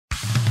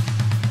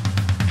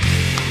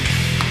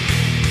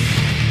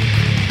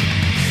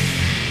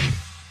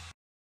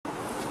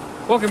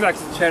Welcome back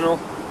to the channel.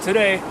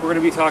 Today we're going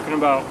to be talking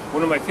about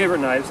one of my favorite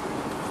knives.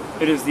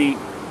 It is the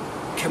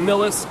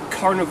Camillus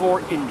Carnivore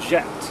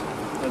Inject.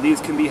 Now,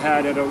 these can be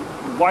had at a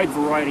wide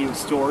variety of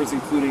stores,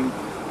 including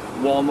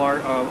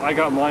Walmart. I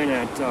got mine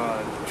at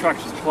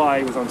Tractor Supply.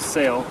 It was on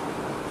sale.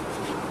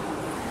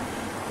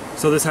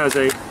 So this has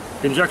a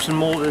injection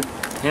molded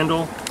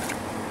handle,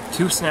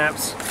 2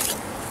 snaps,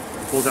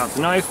 pulls out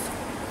the knife.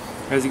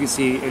 As you can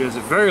see, it is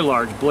a very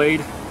large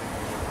blade.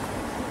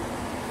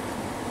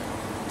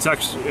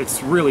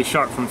 It's really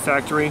sharp from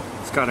factory.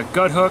 It's got a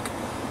gut hook.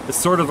 It's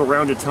sort of a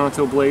rounded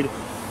Tonto blade.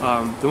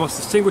 The most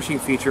distinguishing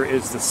feature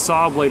is the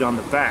saw blade on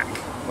the back.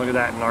 Look at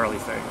that gnarly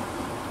thing.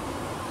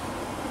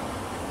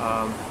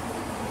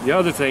 The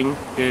other thing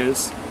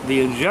is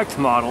the Inject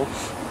model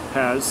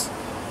has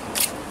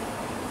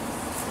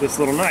this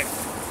little knife.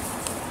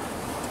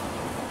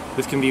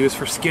 This can be used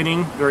for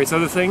skinning, various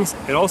other things.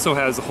 It also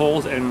has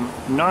holes and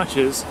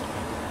notches,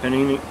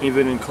 and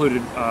even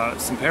included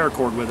some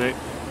paracord with it,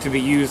 to be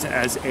used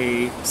as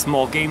a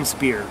small game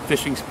spear,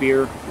 fishing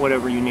spear,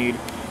 whatever you need.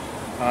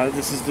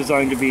 This is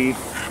designed to be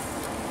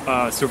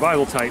a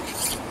survival type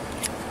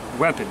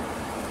weapon.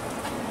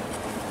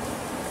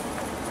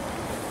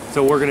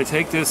 So we're going to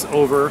take this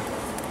over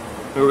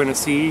and we're going to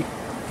see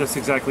just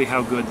exactly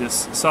how good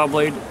this saw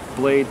blade,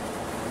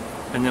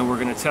 and then we're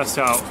going to test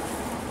out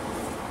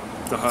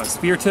the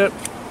spear tip,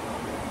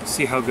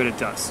 see how good it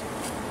does.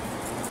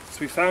 So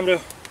we found a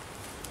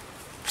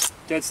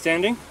dead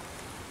standing.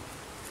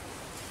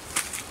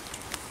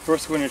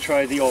 First we're going to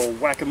try the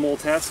old whack-a-mole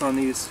test on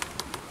these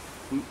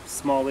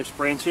smallish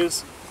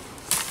branches.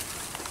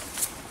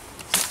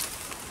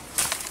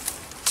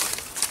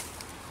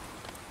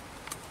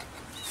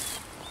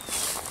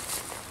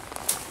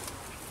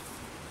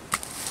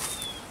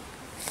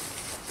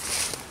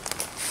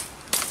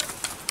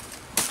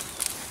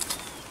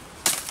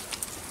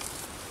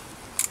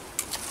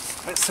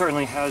 That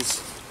certainly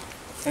has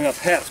enough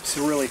heft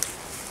to really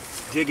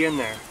dig in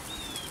there.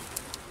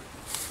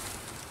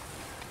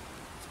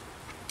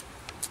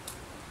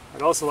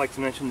 I'd also like to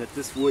mention that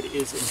this wood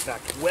is in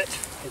fact wet.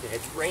 It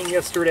had rained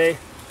yesterday.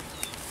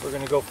 We're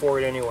going to go for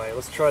it anyway.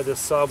 Let's try this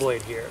saw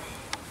blade here.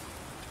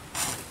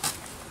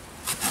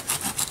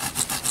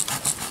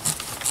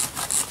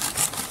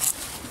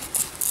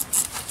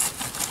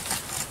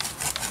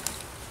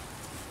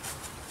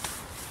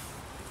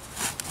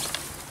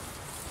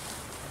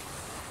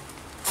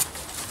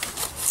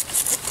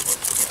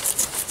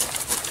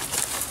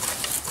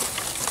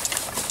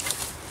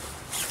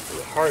 It's a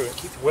little hard, it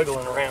keeps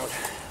wiggling around.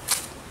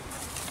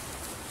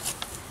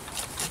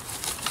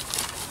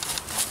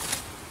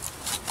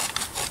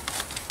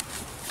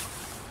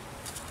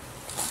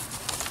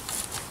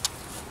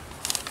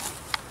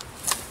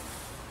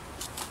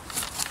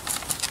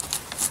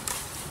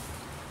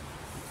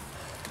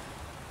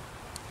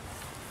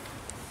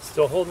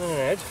 Still holding an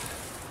edge,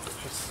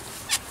 which is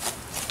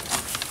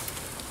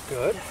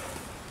good.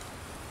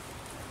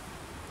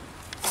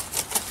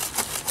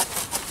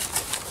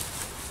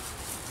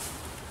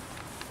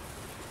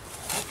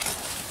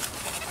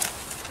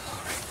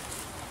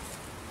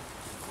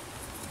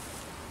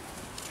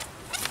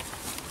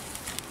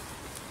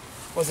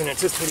 Wasn't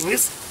anticipating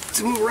this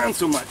to move around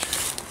so much.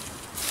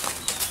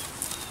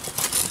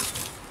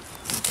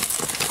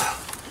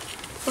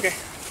 Okay.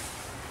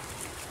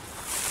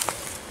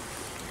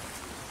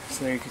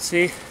 So there you can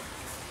see, it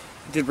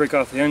did break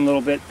off the end a little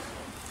bit.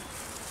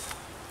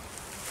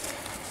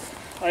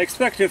 I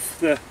expect if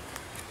the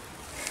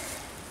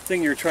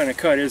thing you're trying to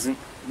cut isn't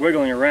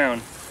wiggling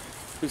around,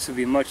 this would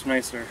be much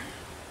nicer.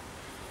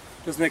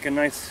 It does make a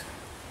nice...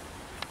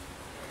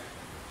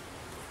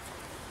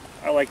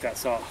 I like that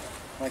saw.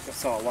 I like that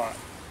saw a lot.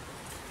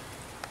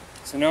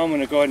 So now I'm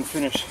going to go ahead and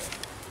finish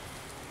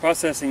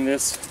processing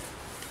this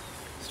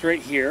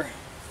straight here.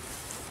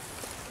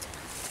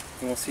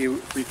 And we'll see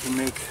if we can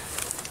make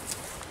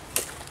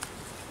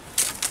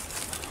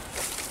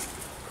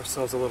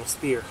ourselves a little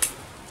spear.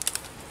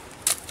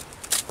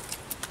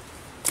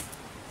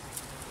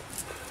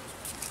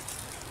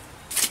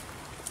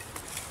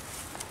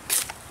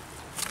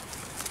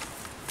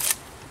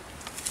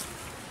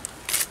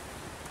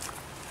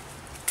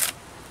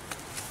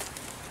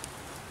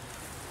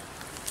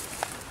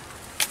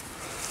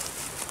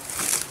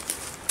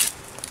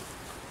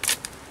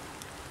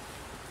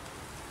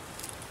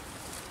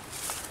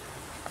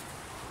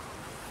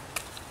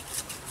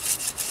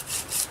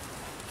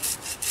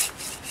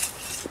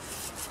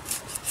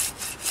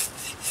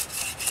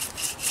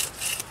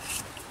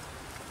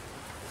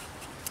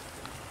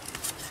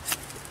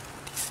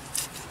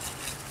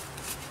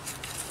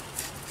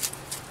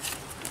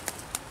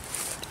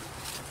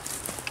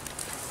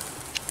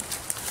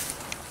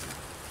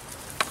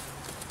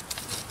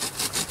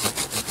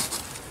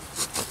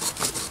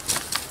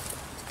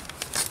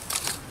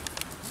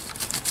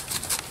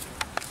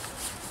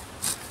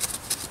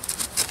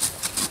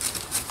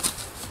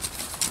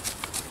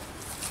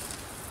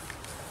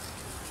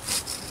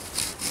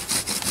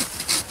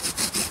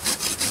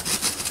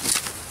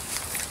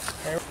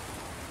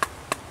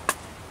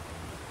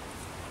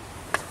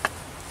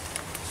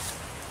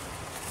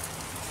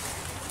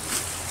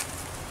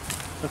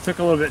 took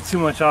a little bit too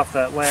much off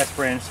that last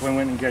branch, so I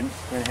went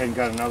ahead and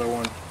got another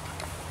one.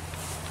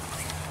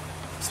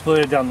 Split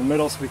it down the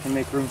middle so we can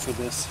make room for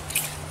this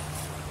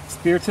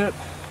spear tip.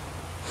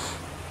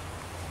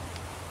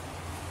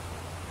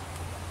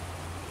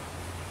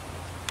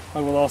 I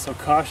will also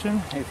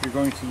caution, if you're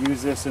going to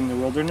use this in the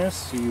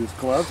wilderness, to use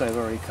gloves. I've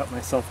already cut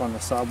myself on the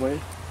saw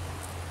blade.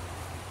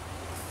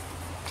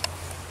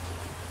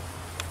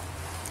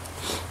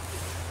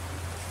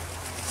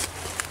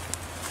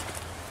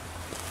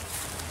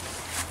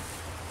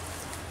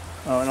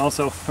 Oh, and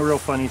also, a real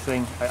funny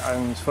thing, I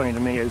mean, it's funny to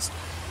me, is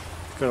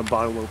it's got a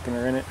bottle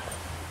opener in it.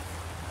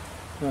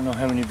 I don't know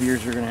how many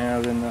beers you're going to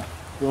have in the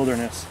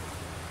wilderness.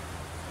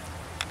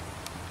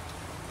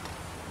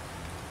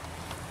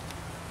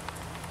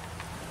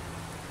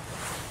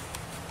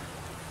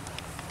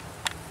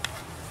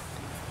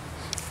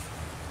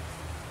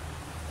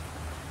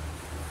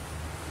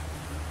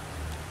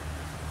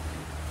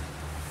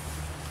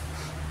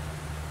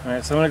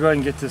 Alright, so I'm going to go ahead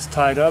and get this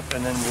tied up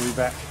and then we'll be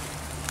back.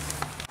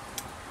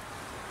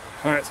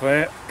 Alright, so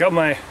I got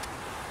my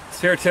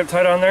spear tip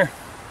tied on there.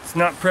 It's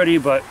not pretty,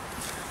 but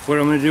what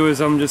I'm going to do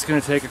is I'm just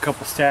going to take a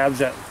couple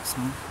stabs at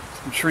some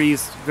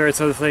trees, various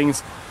other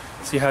things,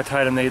 see how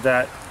tight I made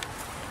that.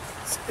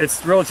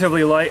 It's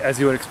relatively light, as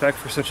you would expect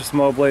for such a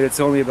small blade. It's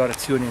only about a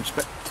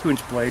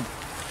 2-inch blade.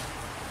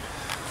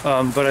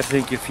 But I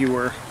think if you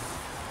were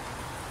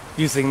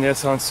using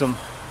this on some,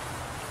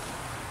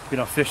 you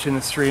know, fish in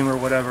the stream or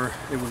whatever,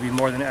 it would be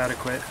more than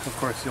adequate. Of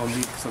course, you'll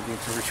need something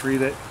to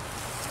retrieve it.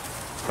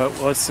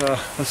 But let's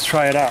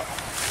try it out.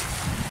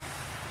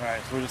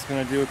 Alright, so we're just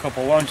going to do a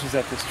couple lunges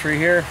at this tree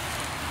here.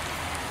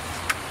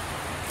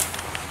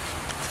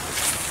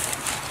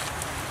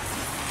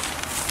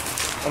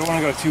 I don't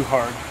want to go too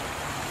hard,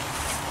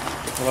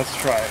 so let's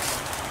try it.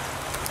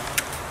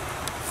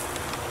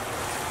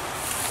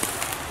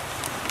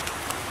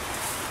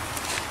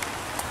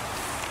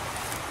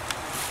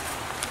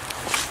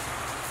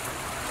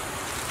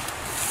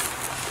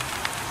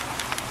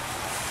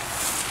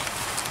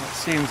 It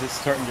seems it's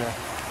starting to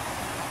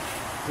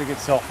dig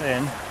itself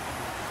in.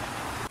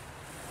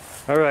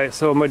 Alright,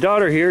 so my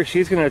daughter here,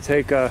 she's going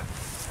to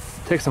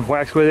take some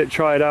wax with it,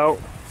 try it out,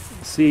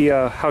 see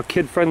how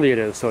kid-friendly it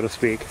is, so to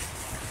speak.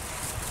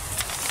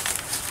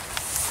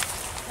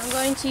 I'm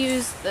going to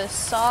use the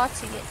saw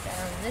to get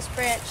down this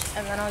branch,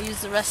 and then I'll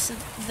use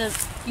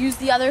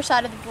the other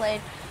side of the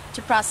blade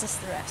to process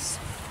the rest.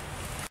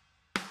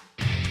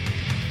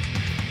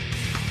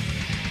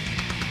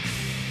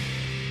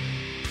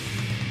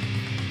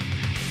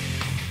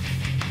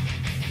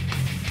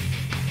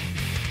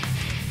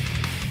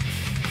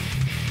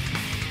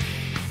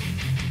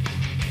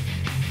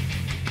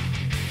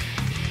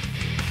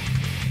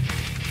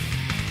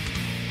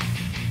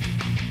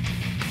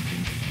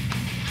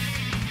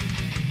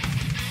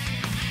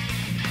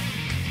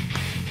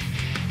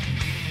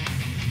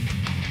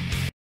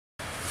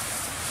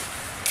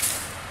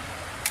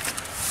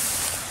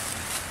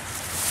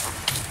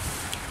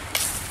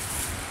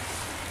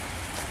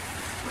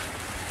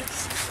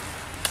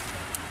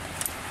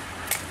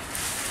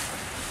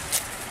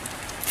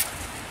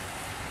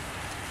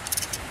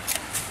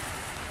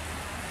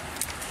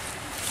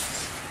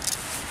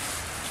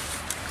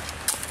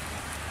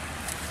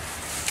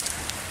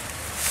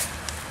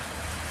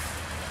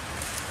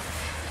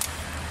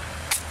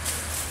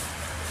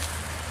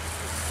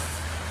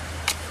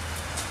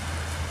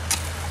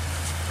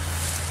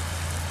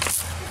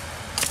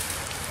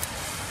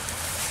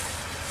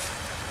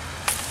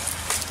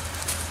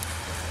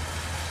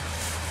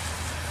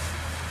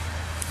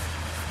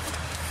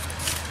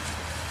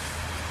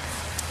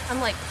 I'm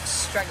like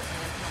struggling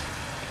at the moment.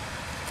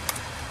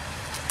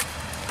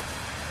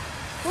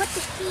 What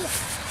the heck?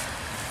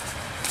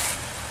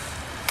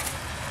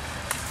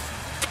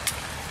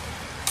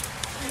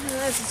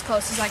 That's as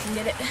close as I can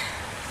get it.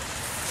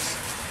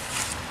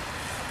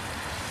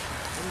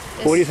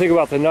 What do you think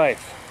about the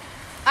knife?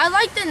 I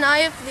like the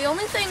knife. The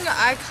only thing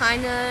I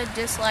kind of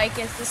dislike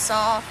is the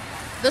saw.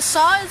 The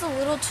saw is a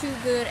little too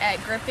good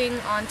at gripping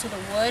onto the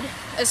wood,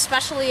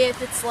 especially if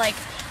it's like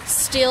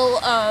still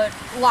a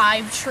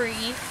live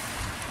tree.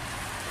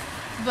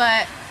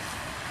 But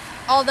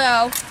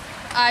although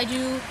I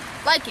do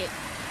like it,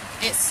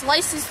 it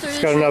slices through the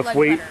tree like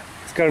butter.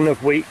 It's got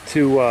enough weight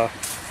to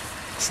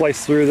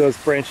slice through those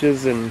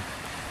branches and.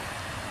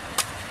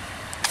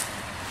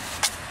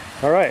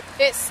 All right.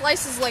 It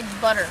slices like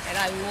butter, and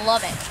I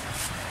love it.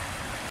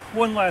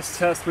 One last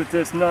test with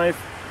this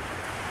knife.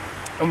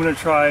 I'm going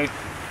to try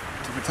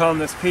to baton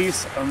this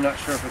piece. I'm not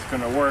sure if it's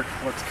going to work.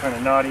 It looks kind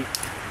of knotty,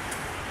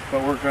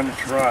 but we're going to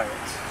try it.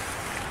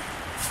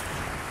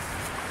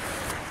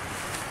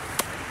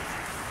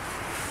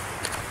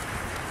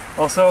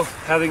 Also,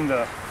 having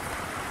the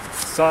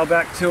saw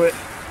back to it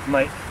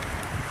might...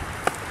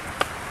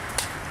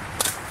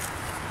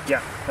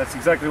 Yeah, that's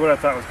exactly what I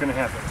thought was going to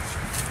happen.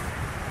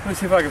 Let me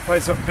see if I can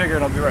find something bigger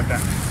and I'll be right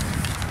back.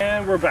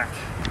 And we're back.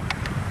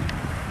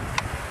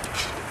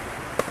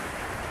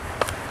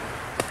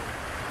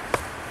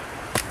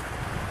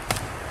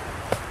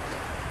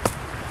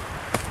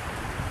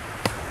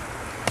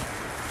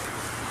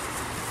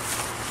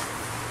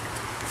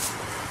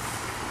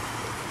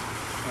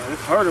 This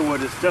harder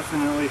wood is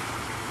definitely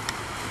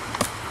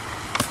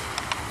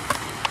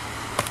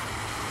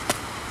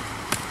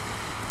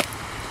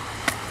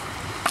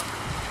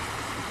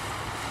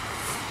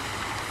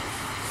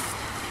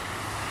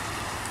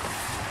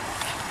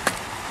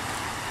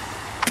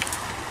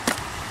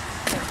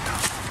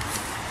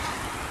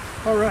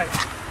all right.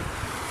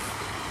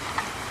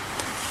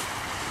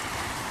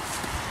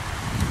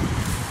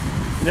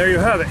 There you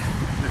have it,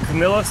 the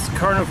Camillus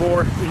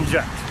Carnivore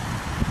Inject.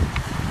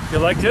 If you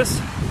like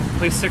this,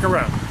 please stick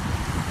around.